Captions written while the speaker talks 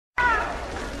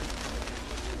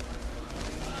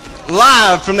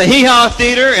live from the Hee Haw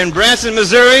Theater in Branson,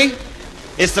 Missouri,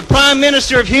 it's the Prime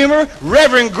Minister of Humor,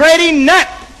 Reverend Grady Nutt.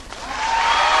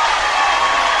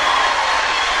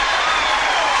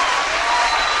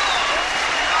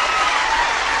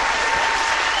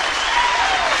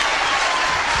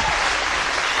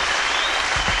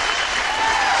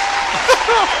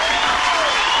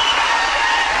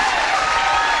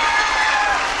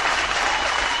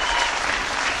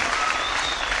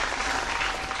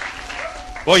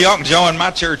 Well, y'all can join my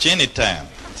church anytime.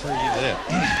 I'll tell you that.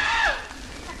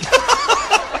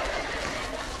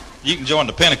 You can join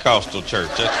the Pentecostal church.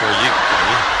 That's where you can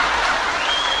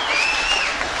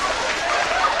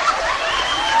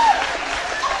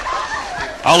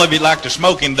go. All of you like to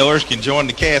smoke indoors can join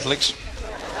the Catholics.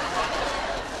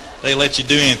 They let you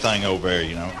do anything over there,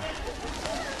 you know.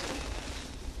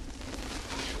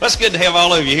 Well, it's good to have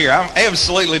all of you here. I'm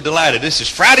absolutely delighted. This is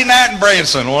Friday night in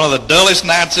Branson, one of the dullest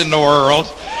nights in the world.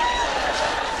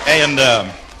 And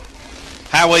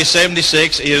Highway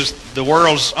 76 is the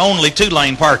world's only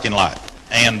two-lane parking lot.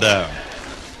 And there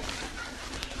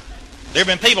have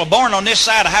been people born on this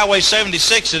side of Highway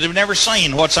 76 that have never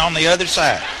seen what's on the other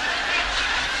side.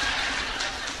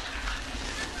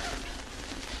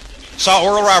 Saw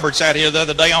Oral Roberts out here the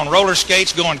other day on roller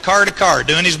skates going car to car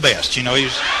doing his best. You know, he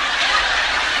was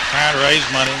trying to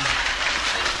raise money.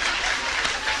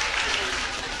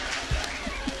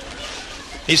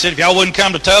 He said if y'all wouldn't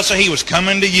come to Tulsa, he was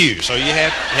coming to you. So you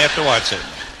have to watch it.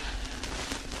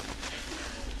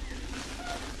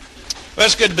 Well,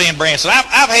 it's good to be in Branson.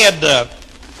 I've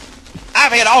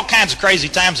had all kinds of crazy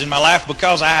times in my life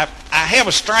because I have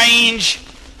a strange,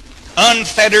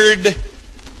 unfettered,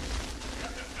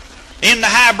 in the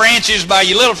high branches by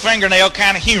your little fingernail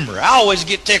kind of humor. I always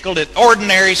get tickled at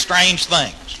ordinary, strange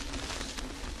things.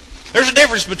 There's a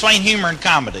difference between humor and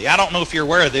comedy. I don't know if you're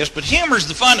aware of this, but humor is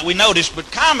the fun that we notice,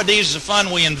 but comedy is the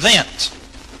fun we invent.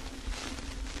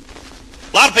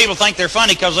 A lot of people think they're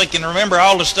funny because they can remember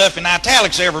all the stuff in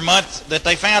italics every month that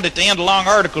they found at the end of long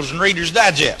articles in Reader's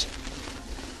Digest.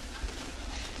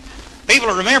 People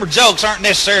that remember jokes aren't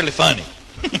necessarily funny.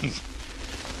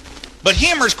 But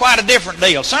humor is quite a different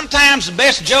deal. Sometimes the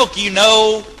best joke you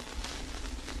know,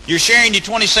 you're sharing your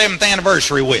 27th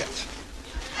anniversary with.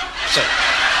 So,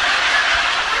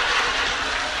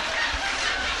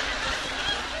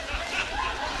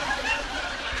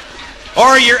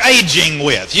 or you're aging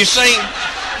with. You see,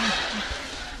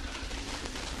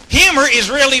 humor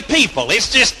is really people.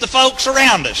 It's just the folks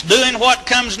around us doing what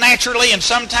comes naturally and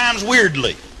sometimes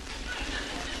weirdly.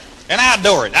 And I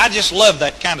adore it. I just love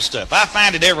that kind of stuff. I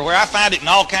find it everywhere. I find it in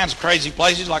all kinds of crazy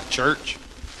places like church.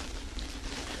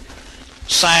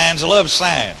 Signs. I love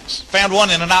signs. Found one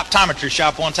in an optometry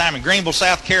shop one time in Greenville,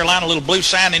 South Carolina. A little blue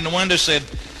sign in the window said,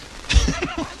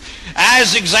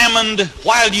 "Eyes examined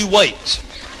while you wait."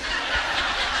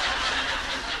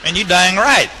 And you dang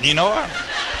right, you know.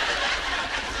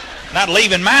 Not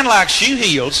leaving mine like shoe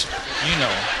heels, you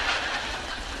know.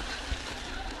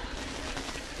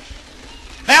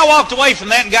 Now I walked away from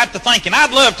that and got to thinking,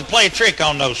 I'd love to play a trick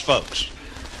on those folks.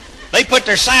 They put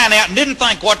their sign out and didn't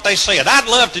think what they said. I'd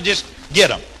love to just get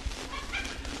them.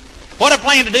 What I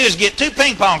plan to do is get 2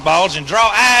 ping pong balls and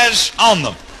draw eyes on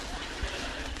them.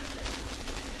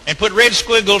 And put red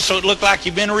squiggles so it looked like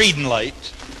you've been reading late.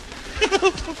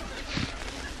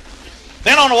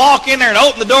 Then I'm going to walk in there and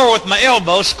open the door with my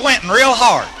elbow, squinting real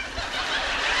hard.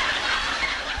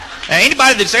 Now,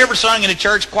 anybody that's ever sung in a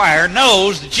church choir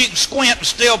knows that you can squint and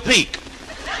still peek.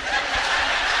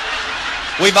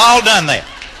 We've all done that.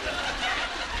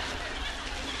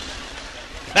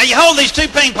 Now, you hold these 2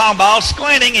 ping pong balls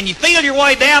squinting and you feel your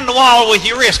way down the wall with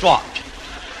your wristwatch.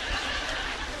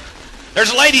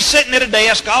 There's a lady sitting at a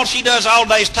desk. All she does all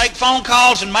day is take phone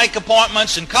calls and make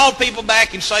appointments and call people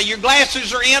back and say, "Your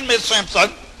glasses are in, Miss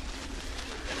Simpson."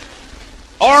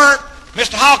 Or,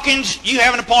 "Mr. Hawkins, you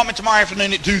have an appointment tomorrow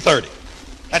afternoon at 2:30.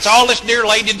 That's all this dear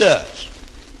lady does.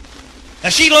 Now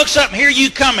she looks up and here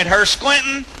you come at her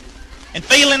squinting and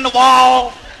feeling the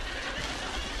wall.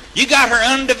 You got her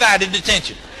undivided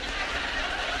attention.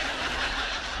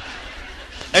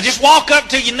 Now just walk up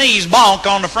to your knees, bonk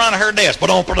on the front of her desk.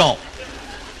 Ba-dum, ba-dum.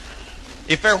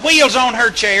 If there are wheels on her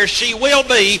chair, she will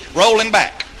be rolling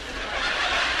back.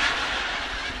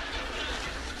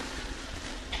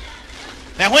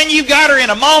 Now when you've got her in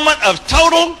a moment of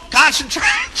total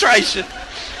concentration,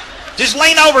 just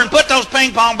lean over and put those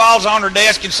ping pong balls on her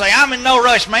desk and say, "I'm in no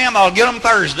rush, ma'am. I'll get them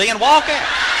Thursday," and walk out.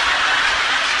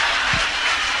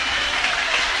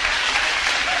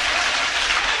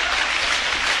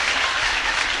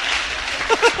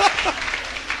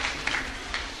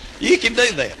 You can do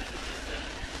that.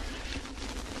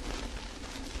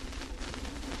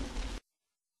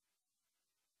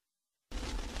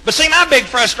 But see, my big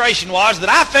frustration was that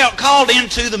I felt called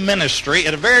into the ministry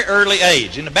at a very early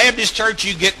age. In the Baptist church,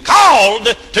 you get called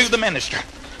to the ministry.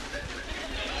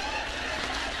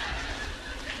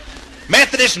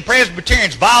 Methodists and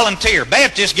Presbyterians volunteer.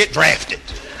 Baptists get drafted.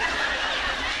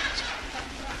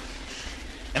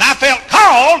 And I felt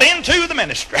called into the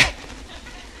ministry.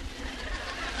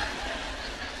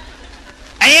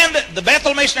 And the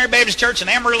Bethel Missionary Baptist Church in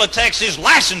Amarillo, Texas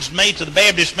licensed me to the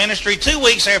Baptist ministry 2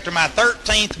 weeks after my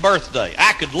 13th birthday.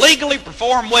 I could legally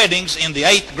perform weddings in the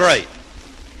 8th grade.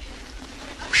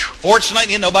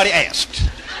 Fortunately, nobody asked.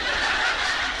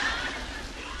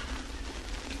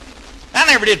 I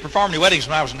never did perform any weddings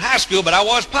when I was in high school, but I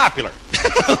was popular.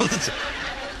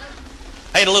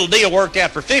 I had a little deal worked out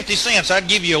for 50 cents. I'd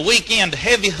give you a weekend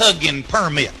heavy hugging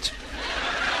permit.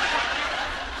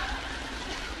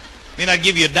 Then I'd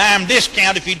give you a dime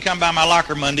discount if you'd come by my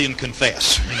locker Monday and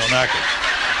confess. You know, I could,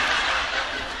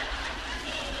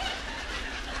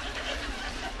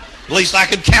 at least I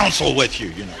could counsel with you,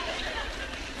 you know.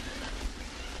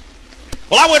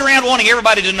 Well, I went around wanting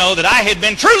everybody to know that I had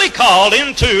been truly called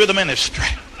into the ministry.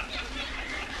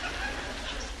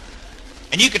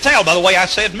 And you could tell by the way I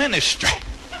said ministry.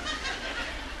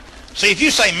 See, if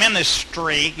you say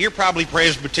ministry, you're probably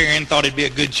Presbyterian, thought it'd be a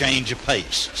good change of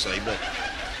pace. See, but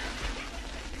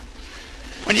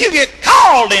when you get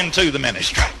called into the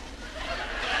ministry,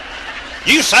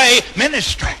 you say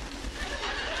ministry.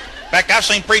 In fact, I've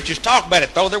seen preachers talk about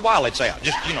it, throw their wallets out.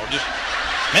 Just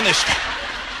ministry.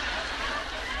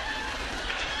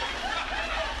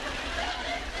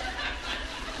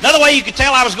 Another way you could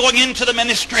tell I was going into the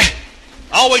ministry,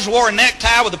 I always wore a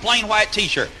necktie with a plain white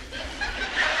t-shirt.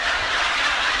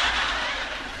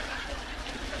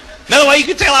 Another way you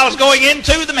could tell I was going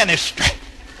into the ministry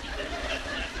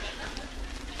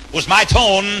was my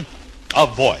tone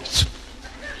of voice.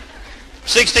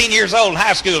 16 years old in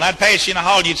high school, and I'd pass you in the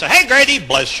hall and you'd say, "Hey, Grady,"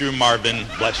 "Bless you, Marvin,"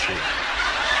 "Bless you."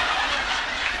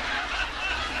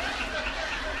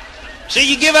 See,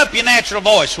 you give up your natural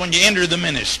voice when you enter the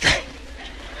ministry.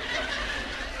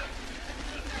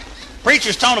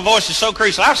 Preacher's tone of voice is so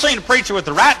crucial. I've seen a preacher with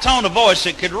the right tone of voice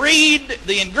that could read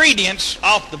the ingredients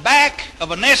off the back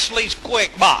of a Nestle's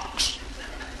Quick box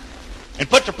and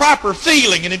put the proper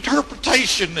feeling and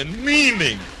interpretation and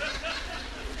meaning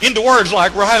into words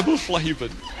like riboflavin,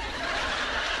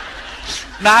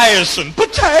 niacin,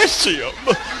 potassium.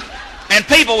 And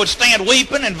people would stand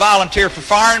weeping and volunteer for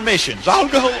foreign missions. I'll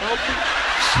go.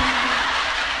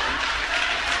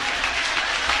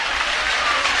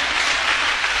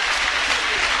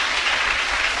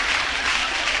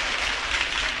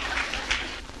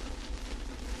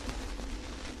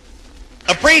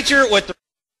 A preacher with the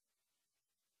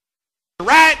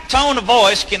right tone of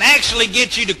voice can actually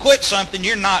get you to quit something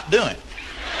you're not doing.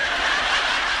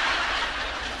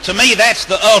 To me, that's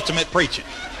the ultimate preaching.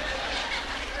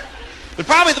 But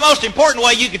probably the most important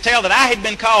way you could tell that I had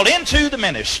been called into the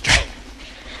ministry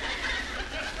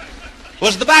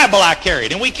was the Bible I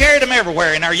carried. And we carried them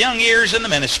everywhere in our young years in the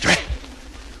ministry.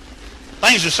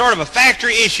 Things are sort of a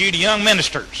factory issue to young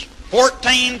ministers.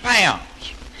 14 pounds.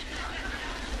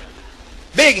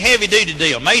 Big, heavy-duty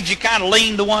deal. Made you kind of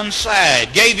lean to one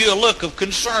side. Gave you a look of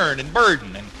concern and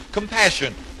burden and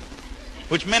compassion,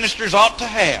 which ministers ought to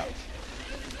have.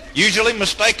 Usually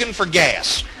mistaken for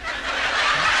gas.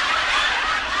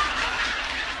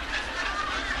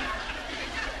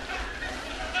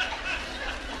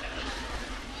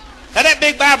 Now, that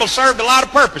big Bible served a lot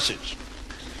of purposes.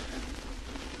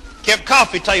 Kept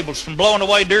coffee tables from blowing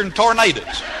away during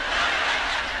tornadoes.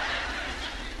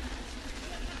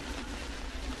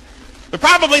 But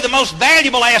probably the most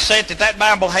valuable asset that that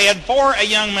Bible had for a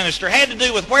young minister had to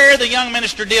do with where the young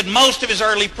minister did most of his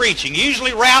early preaching.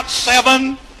 Usually Route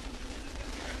 7,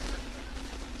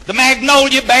 the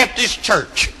Magnolia Baptist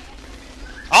Church,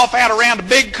 off out around a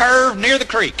big curve near the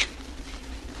creek.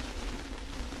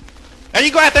 Now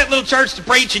you go out that little church to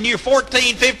preach and you're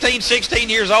 14, 15, 16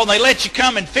 years old and they let you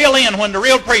come and fill in when the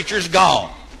real preacher's gone.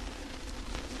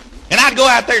 And I'd go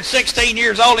out there at 16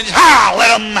 years old and just,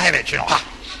 let them have it, you know.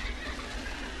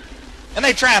 And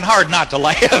they're trying hard not to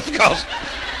laugh because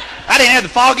I didn't have the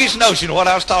foggiest notion of what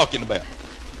I was talking about.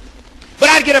 But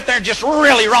I'd get up there and just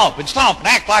really romp and stomp and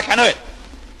act like I knew it.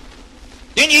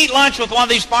 Then you eat lunch with one of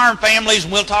these farm families,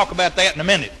 and we'll talk about that in a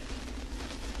minute.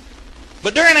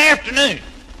 But during the afternoon,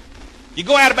 you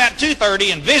go out about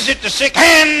 2:30 and visit the sick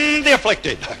and the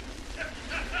afflicted.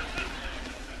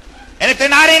 And if they're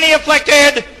not any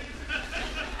afflicted,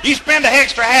 you spend an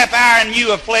extra half hour and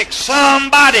you afflict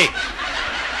somebody.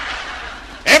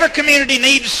 Every community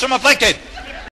needs some afflicted.